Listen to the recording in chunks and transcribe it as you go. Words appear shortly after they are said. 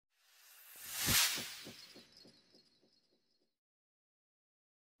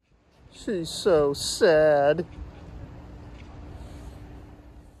She's so sad.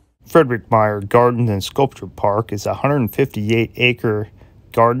 Frederik Meijer Garden and Sculpture Park is a 158-acre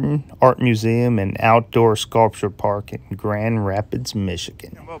garden, art museum, and outdoor sculpture park in Grand Rapids,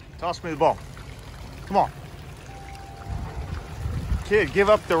 Michigan. Toss me the ball. Come on. Kid, give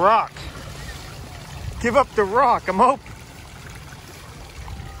up the rock. Give up the rock. I'm open.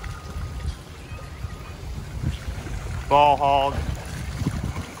 Ball hog.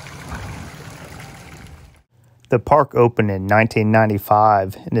 The park opened in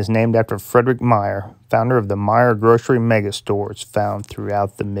 1995 and is named after Frederik Meijer, founder of the Meijer grocery megastores found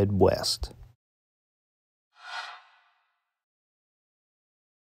throughout the Midwest.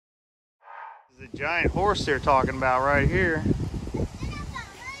 This is a giant horse they're talking about right here.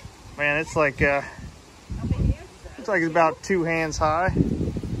 Man, it's like it's about 2 hands high.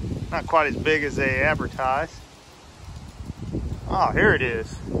 Not quite as big as they advertise. Oh, here it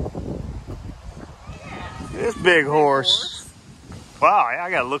is. This big horse. Wow, I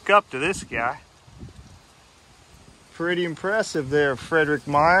gotta look up to this guy. Pretty impressive there, Frederik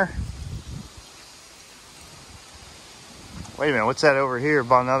Meijer. Wait a minute, what's that over here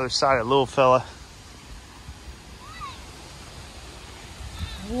by the other side of little fella?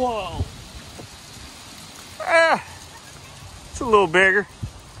 Whoa. Ah, it's a little bigger.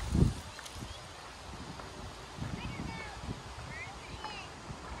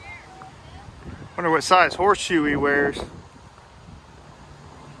 Wonder what size horseshoe he wears.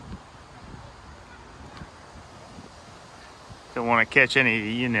 Don't want to catch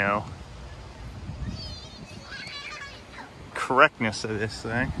any, you know, correctness of this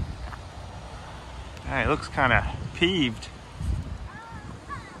thing. Hey, it looks kind of peeved.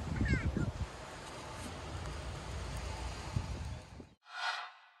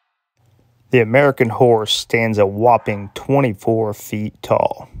 The American horse stands a whopping 24 feet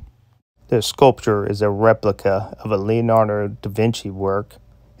tall. The sculpture is a replica of a Leonardo da Vinci work,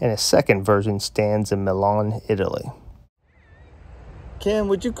 and a second version stands in Milan, Italy. Ken,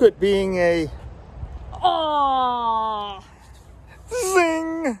 would you quit being a... Aww!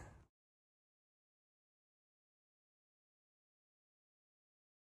 Zing!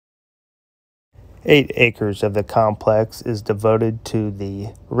 Eight acres of the complex is devoted to the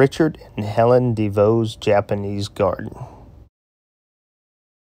Richard and Helen DeVos Japanese Garden.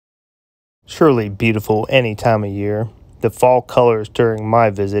 Surely beautiful any time of year, the fall colors during my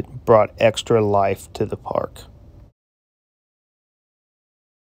visit brought extra life to the park.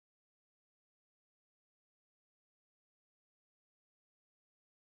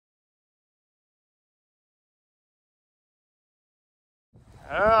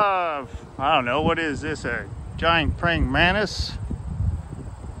 I don't know, what is this, a giant praying mantis?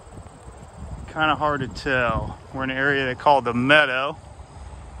 Kind of hard to tell. We're in an area they call the Meadow.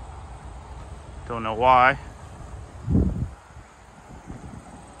 Don't know why.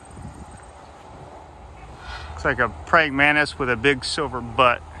 Looks like a praying mantis with a big silver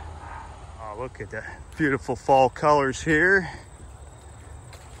butt. Oh, look at the beautiful fall colors here.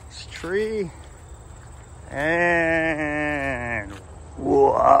 This tree. And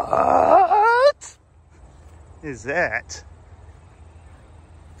what is that?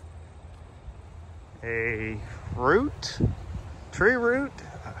 A root? Tree root?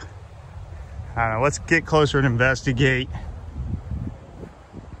 I don't know, let's get closer and investigate.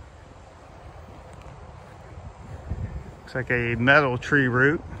 Looks like a metal tree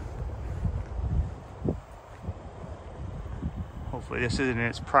root. Hopefully this isn't in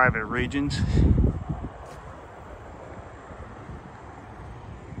its private regions.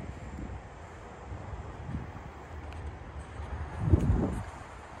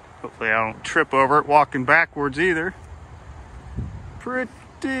 Hopefully I don't trip over it walking backwards either. Pretty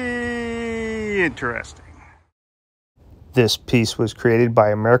interesting. This piece was created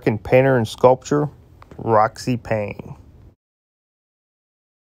by American painter and sculptor Roxy Payne.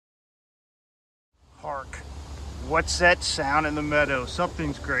 Hark. What's that sound in the meadow?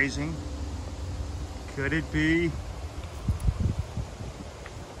 Something's grazing. Could it be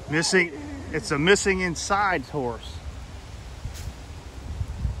missing? It's a missing inside horse.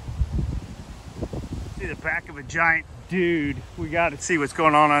 See the back of a giant dude. We got to see what's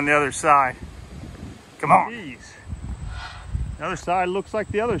going on the other side. Come on. Jeez. The other side looks like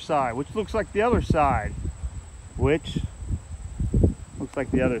the other side, which looks like the other side, which looks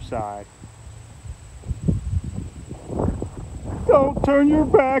like the other side. Don't turn your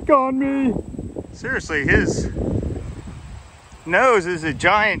back on me. Seriously, his nose is a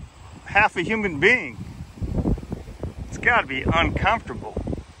giant, half a human being. It's got to be uncomfortable.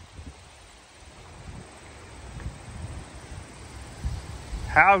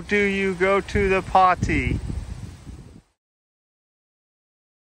 How do you go to the potty?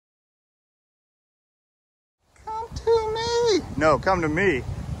 Come to me. No, come to me.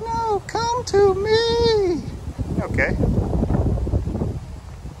 No, come to me. Okay.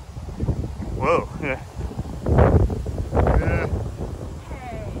 Whoa. Hey,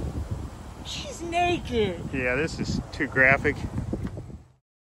 she's naked. Yeah, this is too graphic.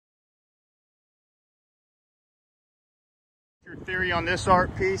 Your theory on this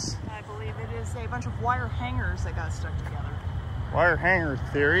art piece? I believe it is a bunch of wire hangers that got stuck together. Wire hanger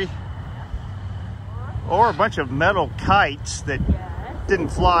theory. Or a bunch of metal kites that didn't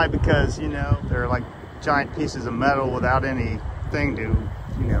fly because, you know, they're like giant pieces of metal without anything to,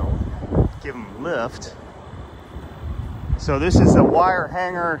 you know, give them lift. So this is a wire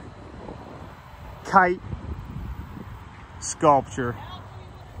hanger kite sculpture.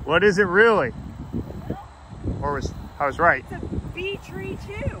 What is it really? Or I was right. It's a bee tree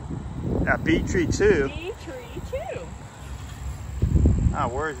too. A bee tree too. Bee tree too. Ah,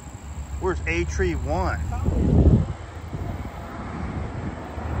 where's A tree 1?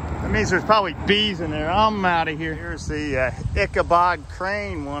 That means there's probably bees in there. I'm out of here. Here's the Ichabod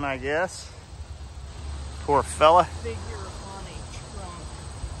crane one, I guess. Poor fella. Figure on a trunk.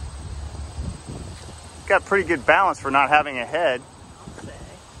 Got pretty good balance for not having a head. I'll say.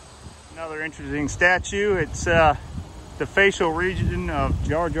 Another interesting statue. It's the facial region of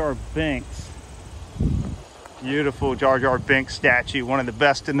Jar Jar Binks. Beautiful Jar Jar Binks statue, one of the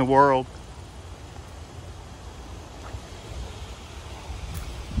best in the world.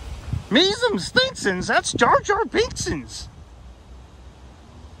 Measums, Thinsons, that's Jar Jar Binksons.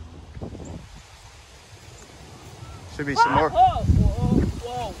 Should be some more. Whoa,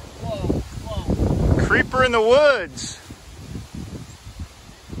 whoa, whoa, whoa, whoa. Creeper in the woods.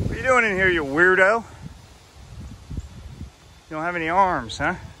 What are you doing in here, you weirdo? You don't have any arms,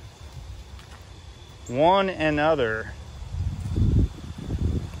 huh? One another.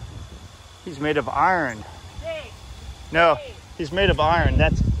 He's made of iron. Hey. No, Hey. he's made of iron.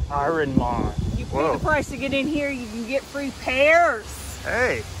 That's Iron Man. You pay the price to get in here, you can get free pears.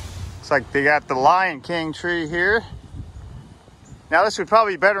 Hey, looks like they got the Lion King tree here. Now this would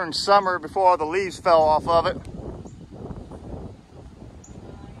probably be better in summer before all the leaves fell off of it.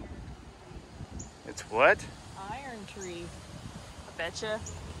 It's what? Iron tree. I betcha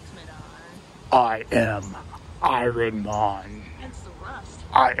it's made of iron. I am Iron Man. It's the rust.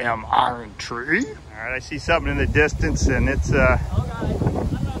 I am Iron Tree. All right, I see something in the distance, and it's Oh god,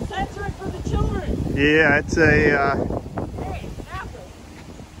 I'm not censoring for the children. yeah, it's a Hey, an apple.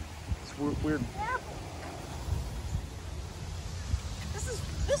 it's weird. An apple.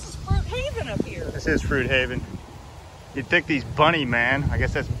 This is Fruit Haven up here. This is Fruit Haven. You'd think these bunny man, I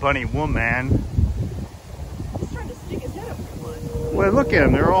guess that's bunny woman. He's trying to stick his head up your butt. Well, look at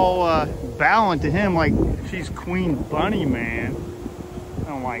them. They're all bowing to him like she's Queen Bunny Man. I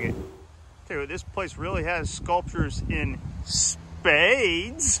don't like it. Tell you what, this place really has sculptures in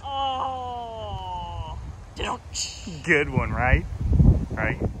spades. Oh, don't. Good one, right?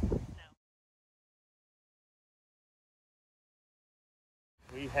 Right.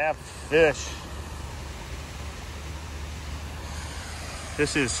 We have fish.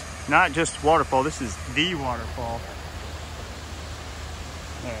 This is not just waterfall, this is the waterfall.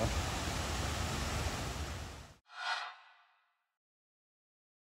 Yeah.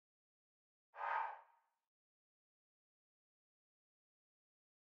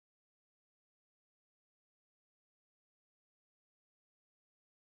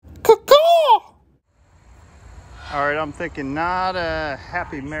 All right, I'm thinking not a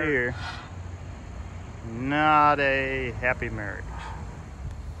happy marriage. Not a happy marriage.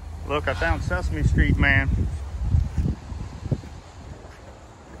 Look, I found Sesame Street Man.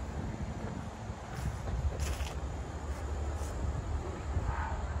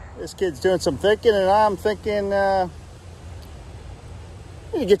 This kid's doing some thinking, and I'm thinking,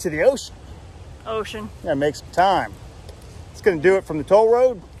 we need to get to the ocean. Ocean. Gotta make some time. It's gonna do it from the toll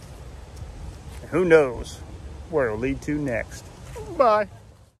road. And who knows where it'll lead to next. Bye.